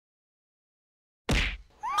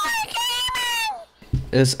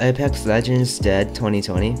Is Apex Legends dead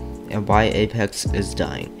 2020? And why Apex is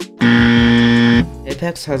dying?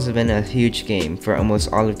 Apex has been a huge game for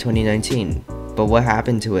almost all of 2019, but what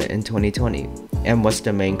happened to it in 2020? And what's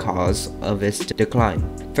the main cause of its decline?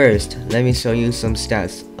 First, let me show you some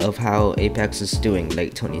stats of how Apex is doing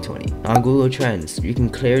late 2020. On Google Trends, you can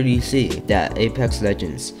clearly see that Apex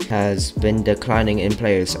Legends has been declining in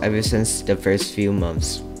players ever since the first few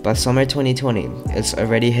months. By summer 2020, it's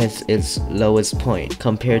already hit its lowest point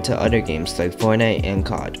compared to other games like Fortnite and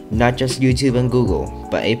COD. Not just YouTube and Google,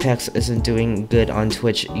 but Apex isn't doing good on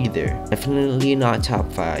Twitch either. Definitely not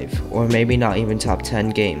top 5, or maybe not even top 10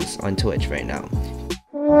 games on Twitch right now.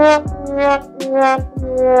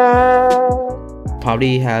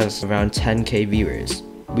 Probably has around 10k viewers.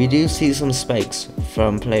 We do see some spikes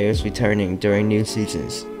from players returning during new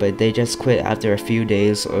seasons, but they just quit after a few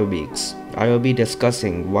days or weeks. I will be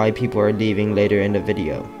discussing why people are leaving later in the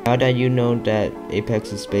video. Now that you know that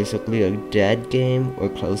Apex is basically a dead game or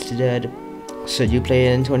close to dead, should you play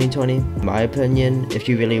it in 2020? In my opinion, if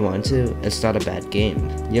you really want to, it's not a bad game.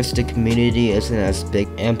 Yes, the community isn't as big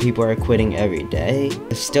and people are quitting every day.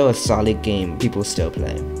 It's still a solid game people still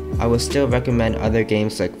play. I would still recommend other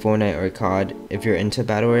games like Fortnite or COD if you're into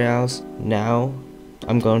battle royales. Now,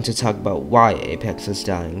 I'm going to talk about why Apex is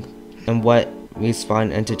dying and what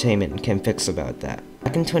Respawn Entertainment can fix about that.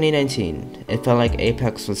 Back in 2019, it felt like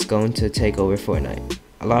Apex was going to take over Fortnite.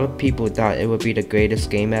 A lot of people thought it would be the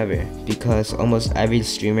greatest game ever because almost every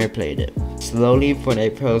streamer played it. Slowly,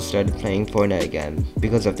 Fortnite pros started playing Fortnite again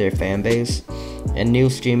because of their fanbase, and new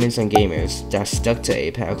streamers and gamers that stuck to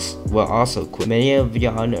Apex will also quit. Many of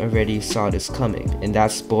y'all already saw this coming, and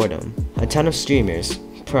that's boredom. A ton of streamers,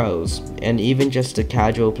 pros, and even just the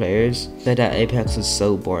casual players said that Apex was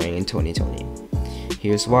so boring in 2020.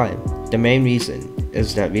 Here's why. The main reason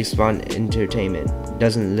is that Respawn Entertainment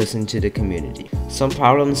doesn't listen to the community. Some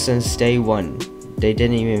problems since day one, they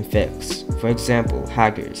didn't even fix. For example,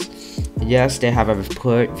 hackers. Yes, they have a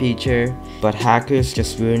report feature, but hackers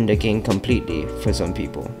just ruined the game completely for some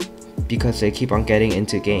people because they keep on getting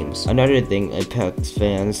into games. Another thing Apex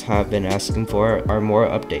fans have been asking for are more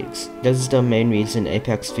updates. This is the main reason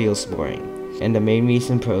Apex feels boring, and the main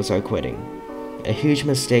reason pros are quitting. A huge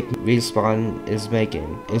mistake Respawn is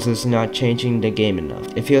making is just not changing the game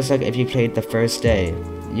enough. It feels like if you played the first day,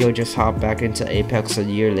 you'll just hop back into Apex a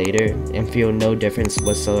year later and feel no difference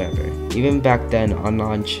whatsoever. Even back then on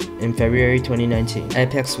launch in February 2019,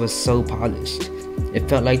 Apex was so polished. It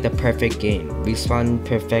felt like the perfect game. Respawn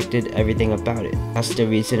perfected everything about it. That's the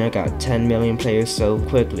reason it got 10 million players so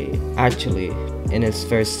quickly. Actually, in its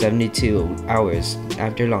first 72 hours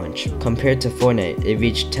after launch. Compared to Fortnite, it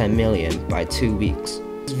reached 10 million by 2 weeks.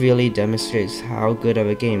 This really demonstrates how good of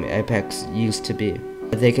a game Apex used to be.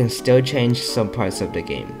 But they can still change some parts of the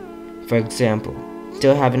game. For example,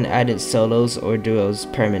 still haven't added solos or duos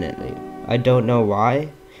permanently. I don't know why,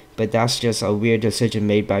 but that's just a weird decision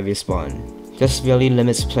made by Respawn. This really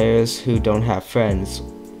limits players who don't have friends,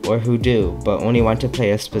 or who do, but only want to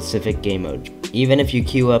play a specific game mode. Even if you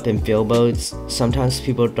queue up in field modes, sometimes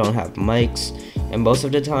people don't have mics, and most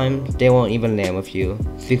of the time, they won't even land with you,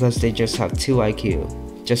 because they just have 2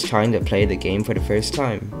 IQ, just trying to play the game for the first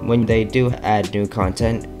time. When they do add new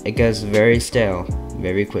content, it gets very stale,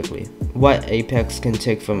 very quickly. What Apex can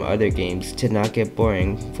take from other games to not get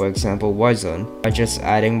boring, for example Warzone, are just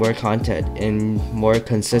adding more content and more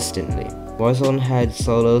consistently. Warzone had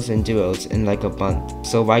solos and duos in like a month,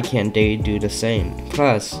 so why can't they do the same?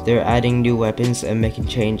 Plus, they're adding new weapons and making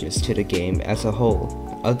changes to the game as a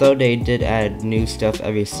whole. Although they did add new stuff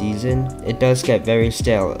every season, it does get very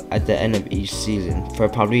stale at the end of each season for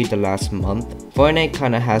probably the last month. Fortnite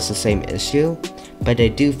kinda has the same issue, but they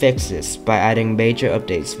do fix this by adding major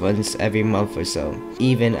updates once every month or so,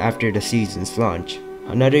 even after the season's launch.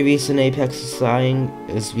 Another reason Apex is dying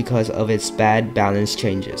is because of its bad balance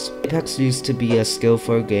changes. Apex used to be a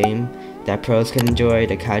skillful game that pros can enjoy,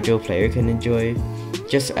 the casual player can enjoy,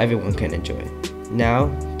 just everyone can enjoy.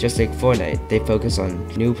 Now, just like Fortnite, they focus on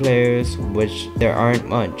new players, which there aren't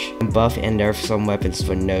much, and buff and nerf some weapons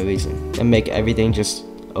for no reason, and make everything just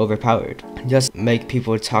overpowered. Just make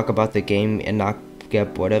people talk about the game and not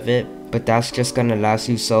get bored of it. But that's just gonna last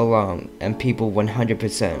you so long, and people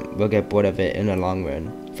 100% will get bored of it in the long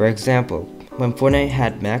run. For example, when Fortnite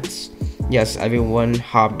had mechs, yes, everyone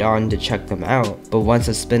hopped on to check them out, but once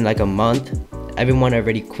it's been like a month, everyone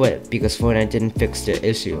already quit because Fortnite didn't fix their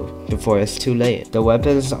issue before it's too late. The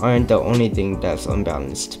weapons aren't the only thing that's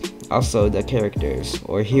unbalanced. Also, the characters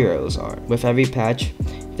or heroes are. With every patch,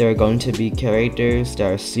 there are going to be characters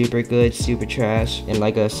that are super good, super trash, and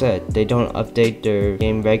like I said, they don't update their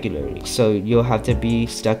game regularly, so you'll have to be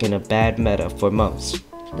stuck in a bad meta for months.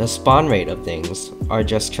 The spawn rate of things are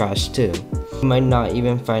just trash too. You might not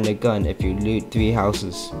even find a gun if you loot 3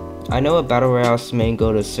 houses. I know a battle royale may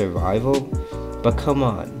go to survival, but come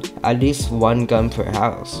on, at least 1 gun per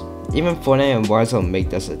house. Even Fortnite and Warzone make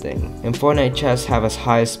this a thing. In Fortnite, chests have as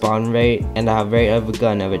high spawn rate, and the rate of a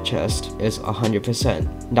gun of a chest is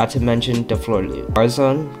 100%, not to mention the floor loot.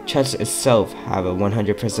 Warzone, chests itself have a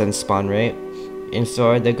 100% spawn rate, and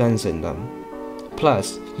so are the guns in them.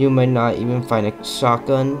 Plus, you might not even find a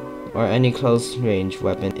shotgun or any close range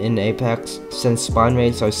weapon in Apex since spawn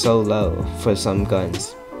rates are so low for some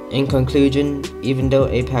guns. In conclusion, even though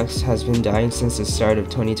Apex has been dying since the start of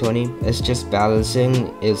 2020, it's just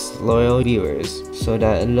balancing its loyal viewers so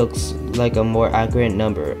that it looks like a more accurate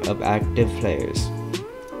number of active players.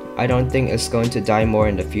 I don't think it's going to die more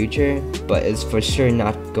in the future, but it's for sure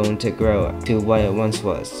not going to grow to what it once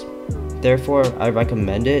was. Therefore, I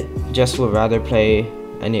recommend it, just would rather play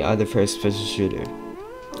any other first-person shooter.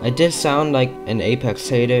 I did sound like an Apex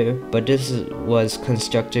hater, but this was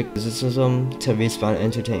constructive criticism to Respawn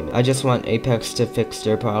Entertainment. I just want Apex to fix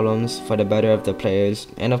their problems for the better of the players,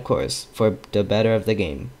 and of course, for the better of the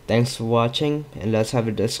game. Thanks for watching, and let's have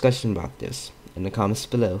a discussion about this in the comments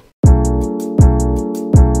below.